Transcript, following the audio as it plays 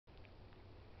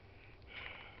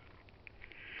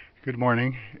Good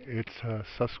morning. It's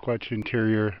Sasquatch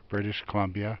Interior, British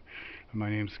Columbia. My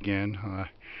name's Gin.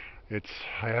 It's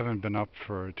I haven't been up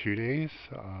for 2 days.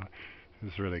 It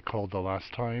was really cold the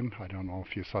last time. I don't know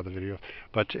if you saw the video,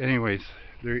 but anyways,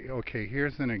 okay.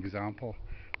 Here's an example.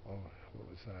 Oh, what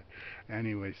was that?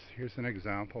 Anyways, here's an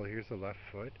example. Here's the left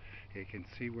foot. You can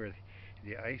see where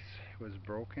the ice was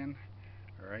broken.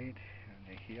 All right, and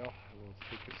the heel. We'll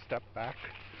take a step back.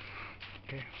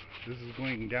 Okay, this is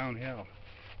going downhill.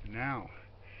 Now,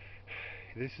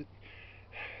 this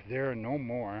there are no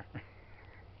more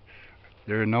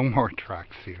there are no more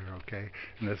tracks here, okay?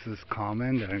 And this is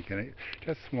common. And again,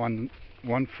 just one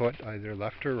foot either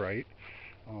left or right.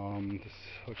 This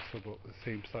looks about the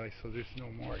same size, so there's no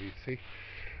more. You see,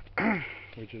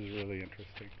 which is really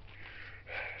interesting.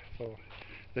 So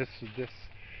this this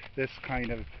this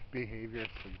kind of behavior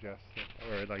suggests that,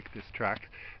 or like this track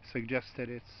suggests that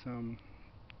it's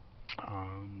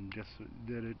just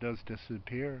that it does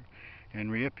disappear and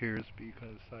reappears,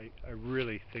 because I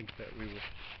really think that we will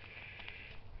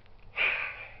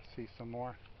see some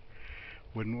more,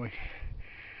 wouldn't we?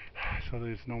 So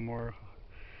there's no more.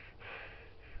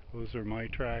 Those are my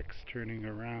tracks turning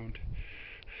around.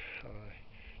 Uh,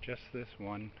 just this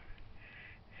one.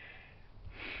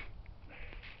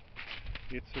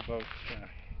 It's about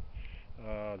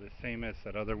the same as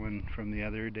that other one from the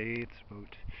other day. It's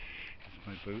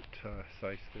my boot,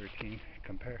 size 13.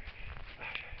 Compare.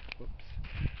 Whoops.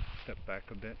 Step back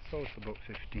a bit. So it's about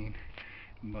 15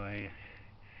 by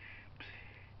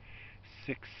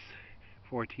 6,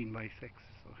 14 by 6.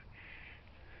 So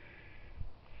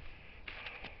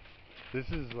this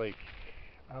is like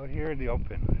out here in the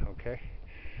open, okay?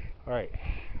 Alright,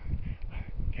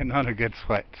 getting on a good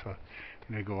sweat, so I'm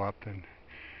gonna go up and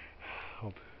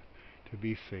hope to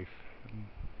be safe.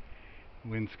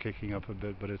 Wind's kicking up a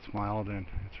bit, but it's mild and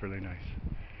it's really nice.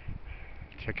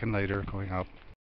 Checking later, going up.